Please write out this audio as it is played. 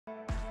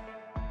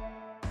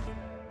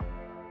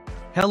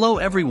Hello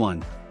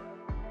everyone.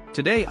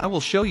 Today I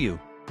will show you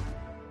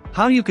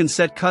how you can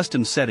set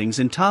custom settings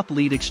in Top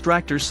Lead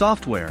Extractor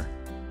software.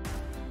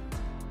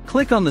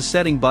 Click on the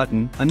setting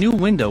button, a new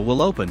window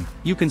will open.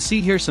 You can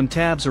see here some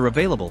tabs are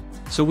available,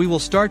 so we will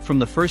start from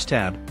the first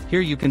tab.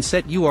 Here you can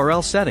set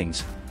URL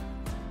settings.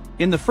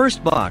 In the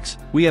first box,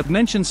 we have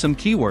mentioned some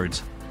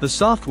keywords. The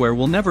software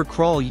will never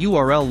crawl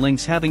URL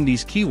links having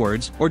these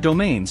keywords or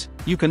domains.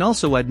 You can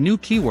also add new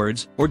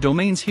keywords or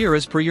domains here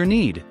as per your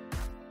need.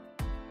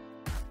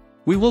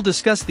 We will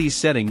discuss these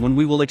settings when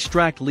we will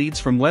extract leads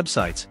from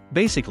websites.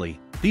 Basically,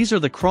 these are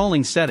the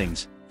crawling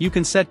settings. You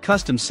can set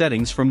custom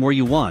settings from where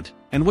you want,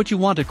 and what you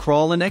want to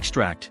crawl and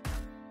extract.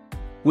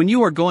 When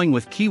you are going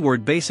with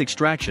keyword-based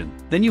extraction,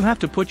 then you have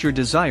to put your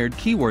desired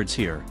keywords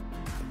here.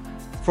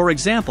 For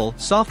example,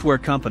 software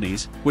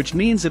companies, which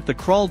means if the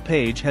crawled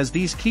page has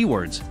these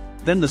keywords,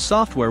 then the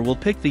software will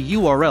pick the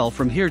URL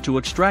from here to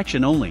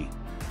extraction only.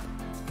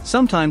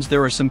 Sometimes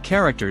there are some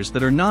characters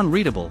that are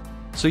non-readable,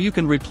 so you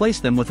can replace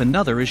them with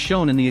another as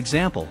shown in the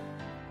example.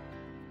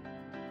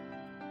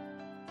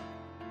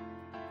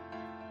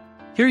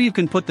 Here you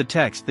can put the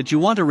text that you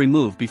want to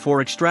remove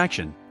before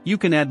extraction. You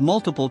can add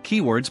multiple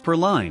keywords per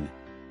line.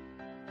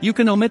 You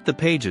can omit the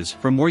pages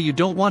from where you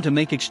don't want to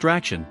make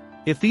extraction.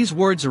 If these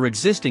words are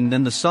existing,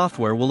 then the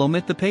software will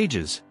omit the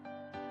pages.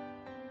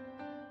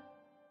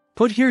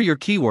 Put here your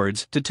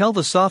keywords to tell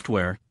the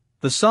software.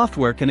 The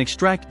software can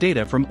extract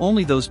data from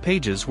only those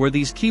pages where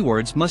these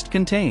keywords must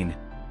contain.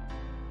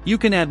 You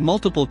can add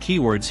multiple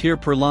keywords here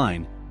per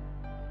line.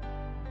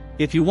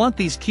 If you want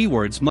these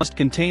keywords must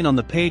contain on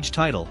the page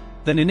title,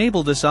 then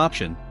enable this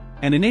option.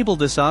 And enable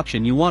this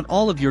option, you want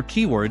all of your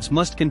keywords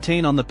must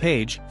contain on the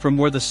page from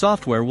where the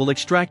software will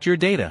extract your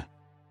data.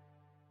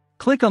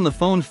 Click on the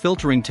phone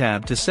filtering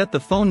tab to set the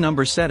phone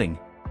number setting.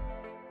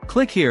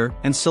 Click here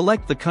and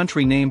select the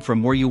country name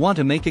from where you want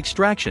to make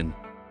extraction.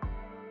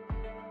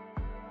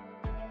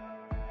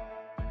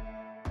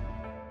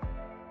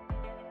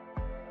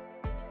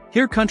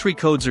 Here country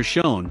codes are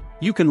shown.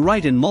 You can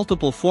write in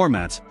multiple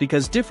formats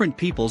because different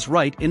peoples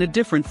write in a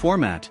different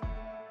format.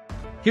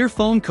 Here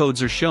phone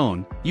codes are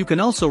shown. You can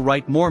also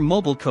write more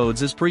mobile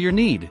codes as per your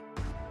need.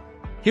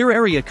 Here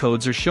area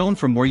codes are shown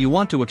from where you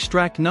want to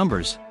extract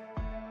numbers.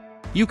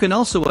 You can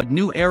also add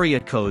new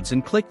area codes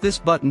and click this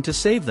button to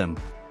save them.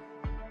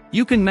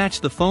 You can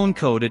match the phone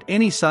code at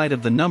any side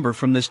of the number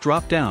from this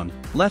drop-down,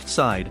 left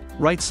side,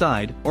 right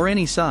side, or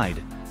any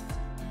side.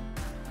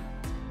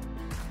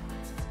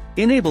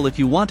 Enable if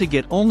you want to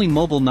get only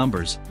mobile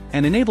numbers,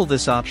 and enable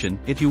this option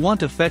if you want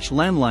to fetch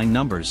landline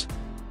numbers.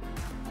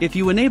 If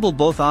you enable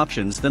both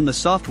options, then the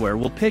software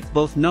will pick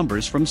both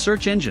numbers from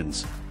search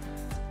engines.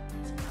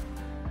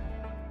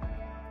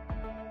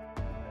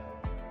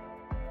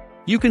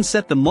 You can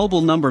set the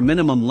mobile number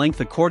minimum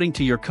length according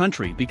to your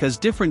country because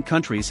different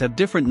countries have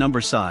different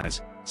number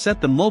size.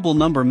 Set the mobile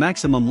number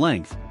maximum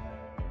length.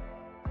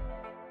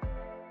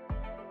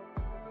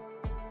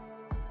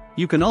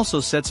 You can also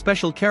set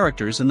special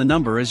characters in the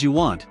number as you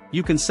want.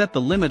 You can set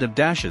the limit of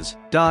dashes,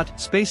 dot,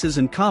 spaces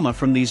and comma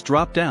from these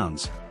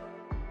drop-downs.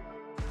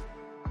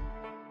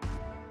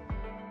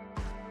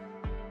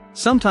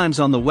 Sometimes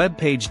on the web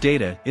page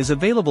data is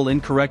available in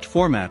correct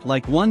format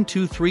like 1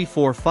 2 3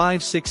 4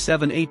 5 6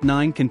 7 8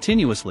 9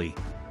 continuously,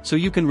 so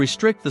you can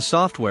restrict the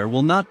software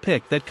will not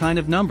pick that kind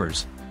of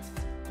numbers.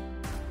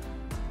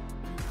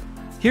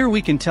 Here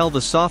we can tell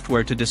the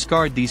software to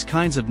discard these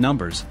kinds of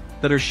numbers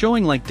that are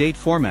showing like date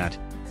format.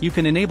 You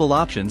can enable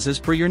options as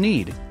per your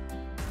need.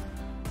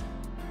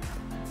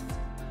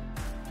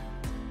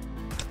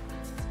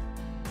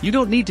 You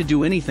don't need to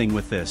do anything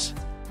with this.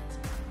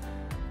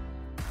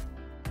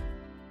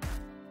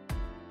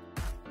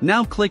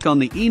 Now click on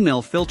the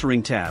email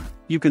filtering tab.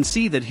 You can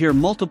see that here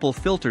multiple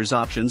filters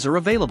options are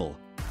available.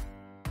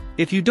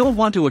 If you don't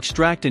want to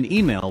extract an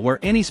email where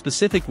any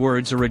specific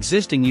words are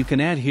existing, you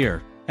can add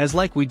here. As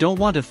like we don't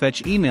want to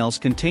fetch emails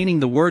containing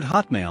the word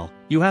Hotmail,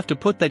 you have to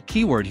put that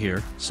keyword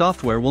here.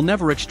 Software will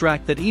never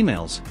extract that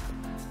emails.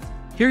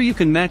 Here you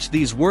can match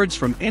these words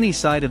from any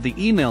side of the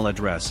email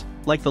address,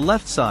 like the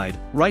left side,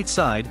 right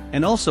side,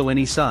 and also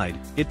any side.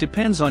 It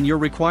depends on your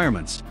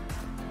requirements.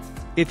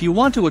 If you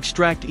want to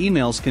extract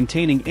emails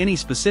containing any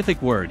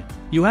specific word,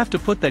 you have to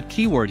put that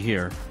keyword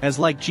here, as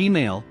like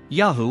Gmail,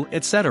 Yahoo,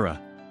 etc.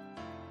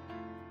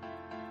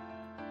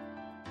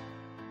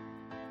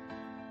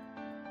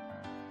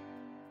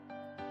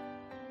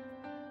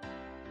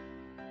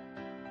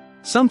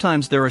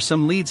 Sometimes there are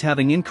some leads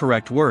having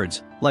incorrect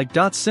words, like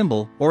dot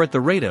symbol or at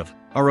the rate of,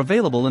 are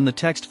available in the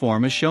text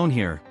form as shown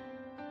here.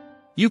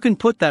 You can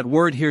put that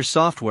word here.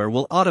 Software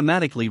will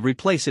automatically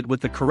replace it with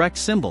the correct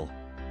symbol.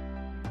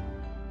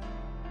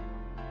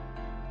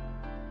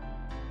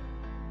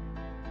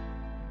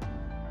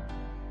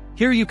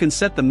 Here you can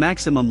set the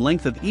maximum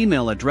length of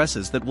email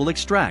addresses that will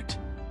extract.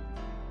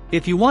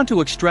 If you want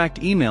to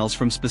extract emails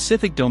from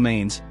specific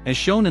domains, as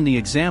shown in the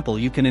example,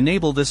 you can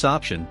enable this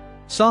option.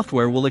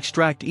 Software will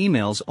extract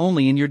emails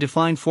only in your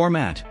defined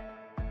format.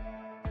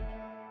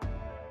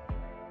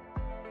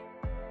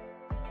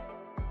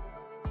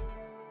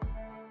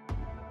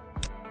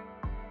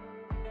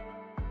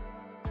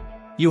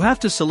 You have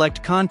to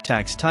select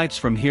contacts types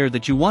from here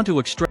that you want to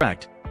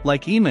extract,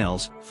 like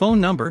emails,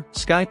 phone number,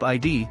 Skype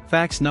ID,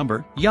 fax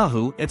number,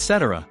 Yahoo,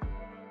 etc.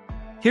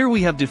 Here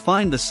we have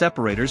defined the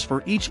separators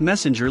for each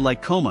messenger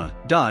like comma,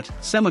 dot,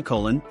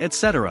 semicolon,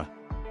 etc.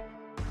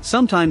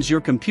 Sometimes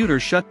your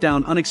computer shut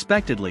down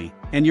unexpectedly,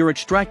 and your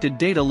extracted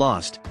data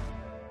lost.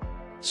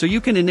 So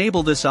you can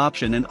enable this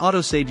option and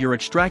autosave your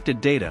extracted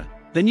data,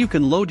 then you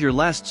can load your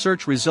last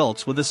search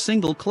results with a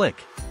single click.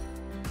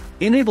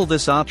 Enable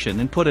this option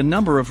and put a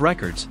number of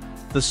records.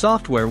 The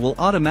software will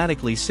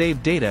automatically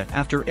save data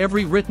after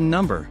every written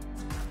number.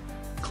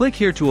 Click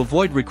here to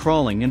avoid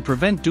recrawling and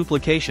prevent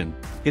duplication.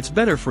 It's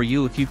better for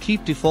you if you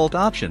keep default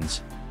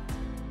options.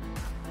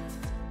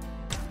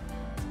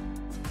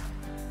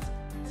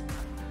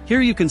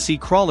 Here you can see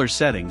crawler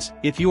settings.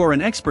 If you are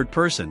an expert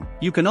person,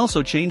 you can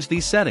also change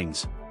these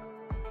settings.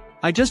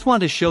 I just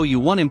want to show you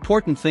one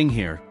important thing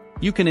here.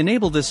 You can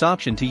enable this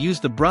option to use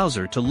the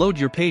browser to load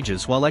your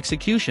pages while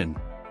execution.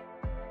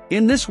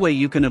 In this way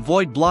you can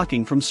avoid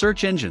blocking from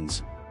search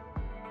engines.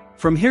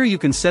 From here you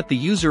can set the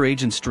user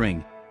agent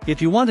string.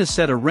 If you want to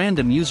set a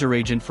random user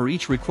agent for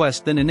each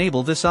request, then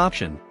enable this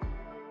option.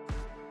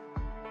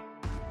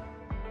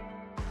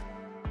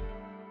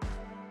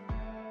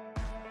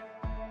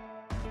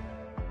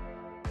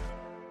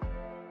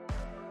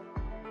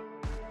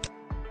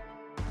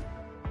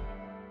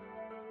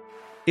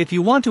 If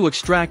you want to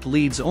extract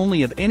leads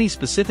only of any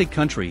specific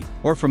country,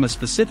 or from a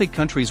specific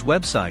country's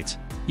websites,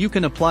 you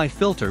can apply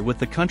filter with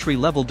the country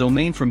level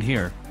domain from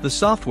here. The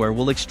software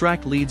will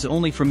extract leads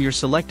only from your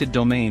selected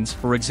domains.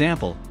 For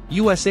example,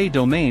 USA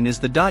domain is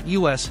the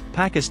 .us,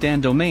 Pakistan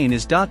domain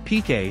is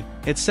 .pk,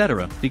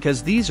 etc.,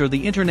 because these are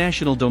the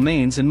international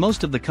domains and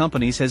most of the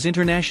companies has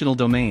international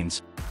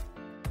domains.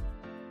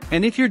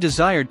 And if your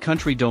desired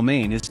country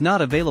domain is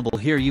not available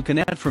here, you can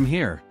add from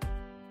here.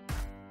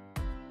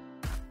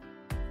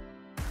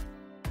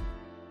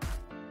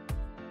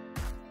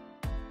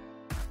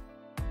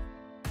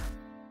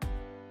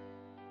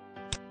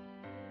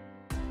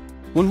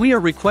 When we are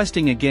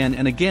requesting again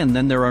and again,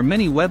 then there are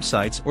many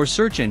websites or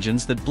search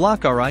engines that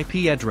block our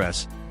IP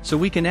address, so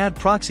we can add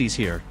proxies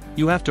here.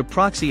 You have to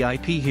proxy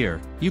IP here.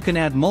 You can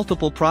add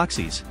multiple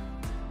proxies.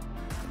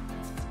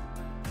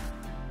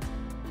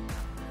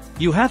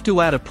 You have to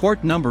add a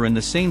port number in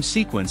the same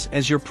sequence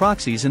as your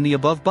proxies in the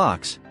above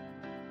box.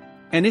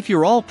 And if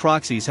your all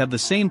proxies have the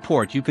same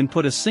port, you can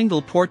put a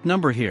single port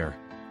number here.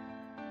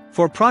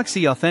 For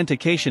proxy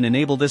authentication,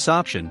 enable this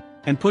option,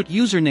 and put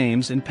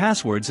usernames and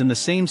passwords in the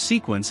same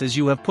sequence as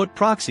you have put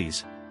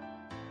proxies.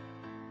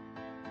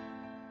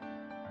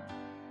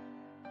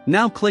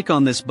 Now click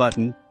on this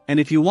button, and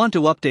if you want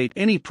to update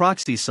any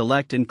proxy,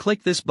 select and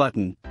click this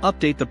button,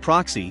 update the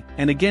proxy,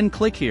 and again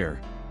click here.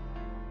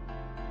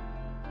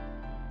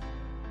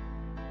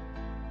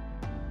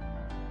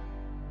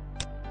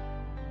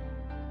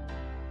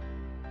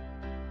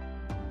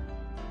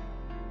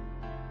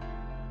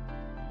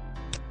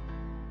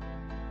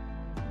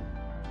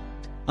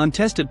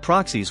 Untested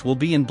proxies will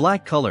be in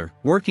black color,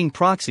 working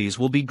proxies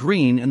will be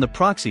green, and the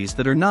proxies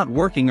that are not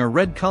working are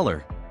red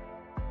color.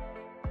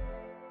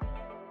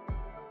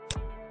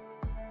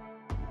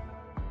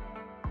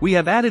 We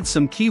have added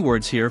some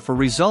keywords here for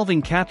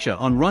resolving CAPTCHA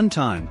on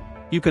runtime.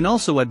 You can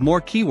also add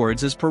more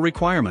keywords as per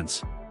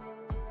requirements.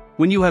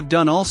 When you have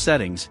done all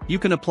settings, you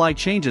can apply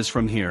changes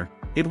from here.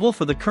 It will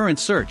for the current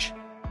search.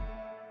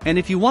 And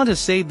if you want to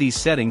save these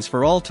settings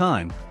for all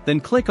time,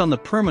 then click on the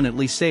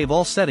permanently save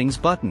all settings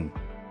button.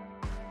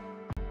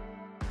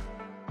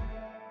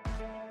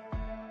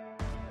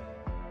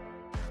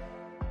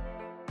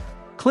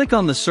 Click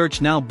on the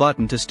Search Now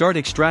button to start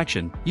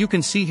extraction. You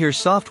can see here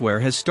software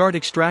has start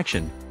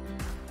extraction.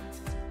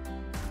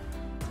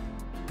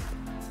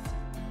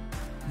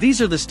 These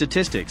are the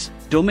statistics: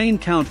 domain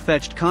count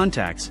fetched,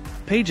 contacts,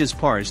 pages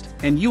parsed,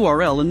 and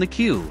URL in the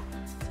queue.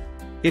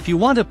 If you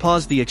want to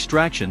pause the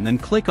extraction, then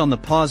click on the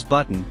pause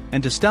button,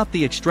 and to stop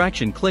the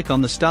extraction, click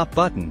on the stop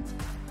button.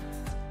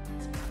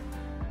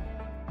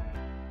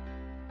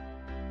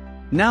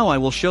 Now I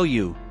will show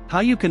you how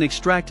you can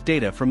extract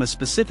data from a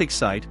specific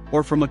site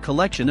or from a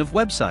collection of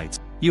websites.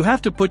 You have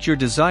to put your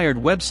desired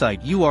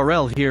website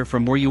URL here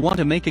from where you want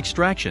to make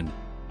extraction.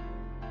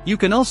 You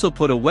can also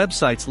put a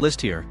websites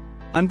list here.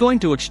 I'm going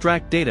to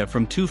extract data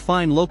from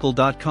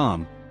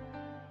tofinelocal.com.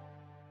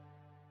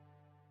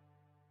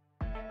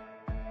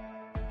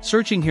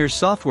 Searching here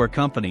software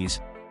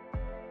companies.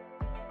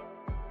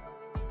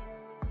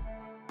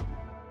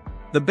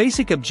 The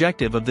basic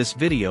objective of this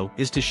video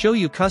is to show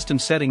you custom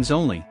settings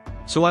only,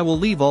 so I will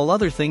leave all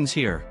other things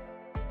here.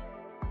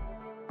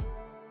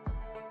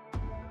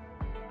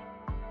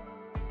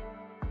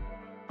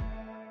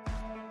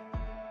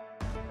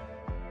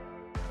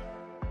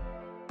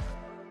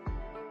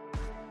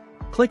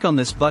 Click on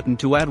this button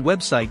to add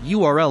website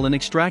URL in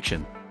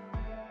extraction.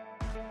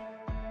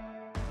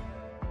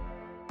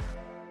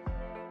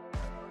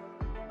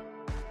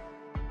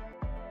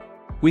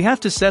 We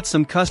have to set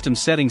some custom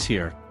settings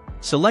here.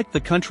 Select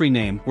the country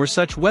name where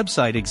such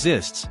website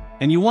exists,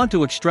 and you want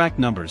to extract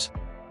numbers.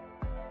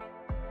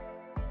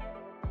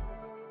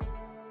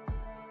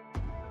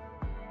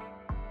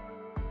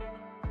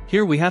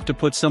 Here we have to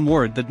put some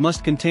word that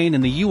must contain in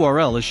the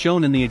URL as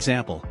shown in the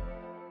example.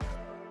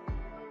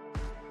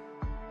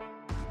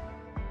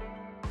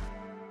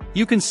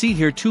 You can see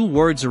here two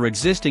words are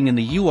existing in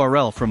the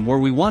URL from where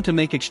we want to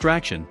make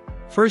extraction.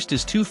 First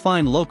is to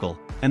find local,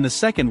 and the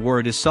second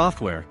word is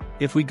software.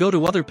 If we go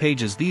to other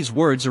pages, these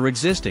words are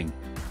existing.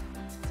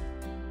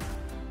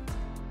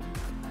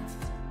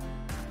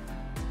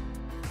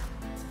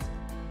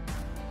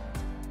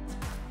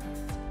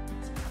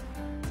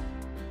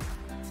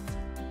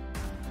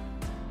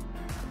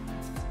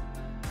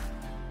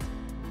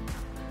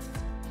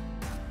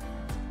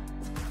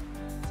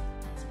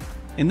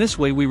 In this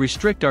way we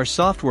restrict our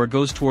software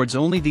goes towards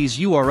only these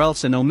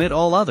URLs and omit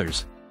all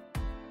others.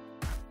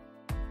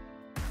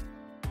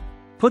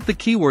 Put the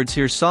keywords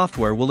here.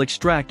 Software will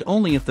extract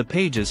only if the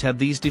pages have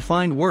these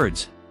defined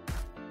words.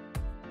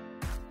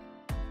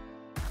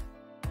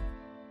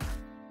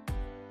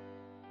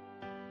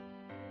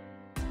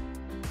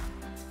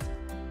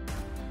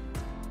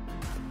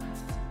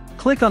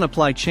 Click on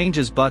Apply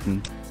Changes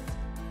button.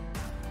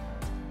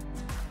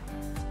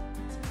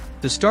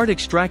 To start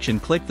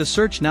extraction, click the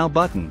Search Now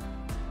button.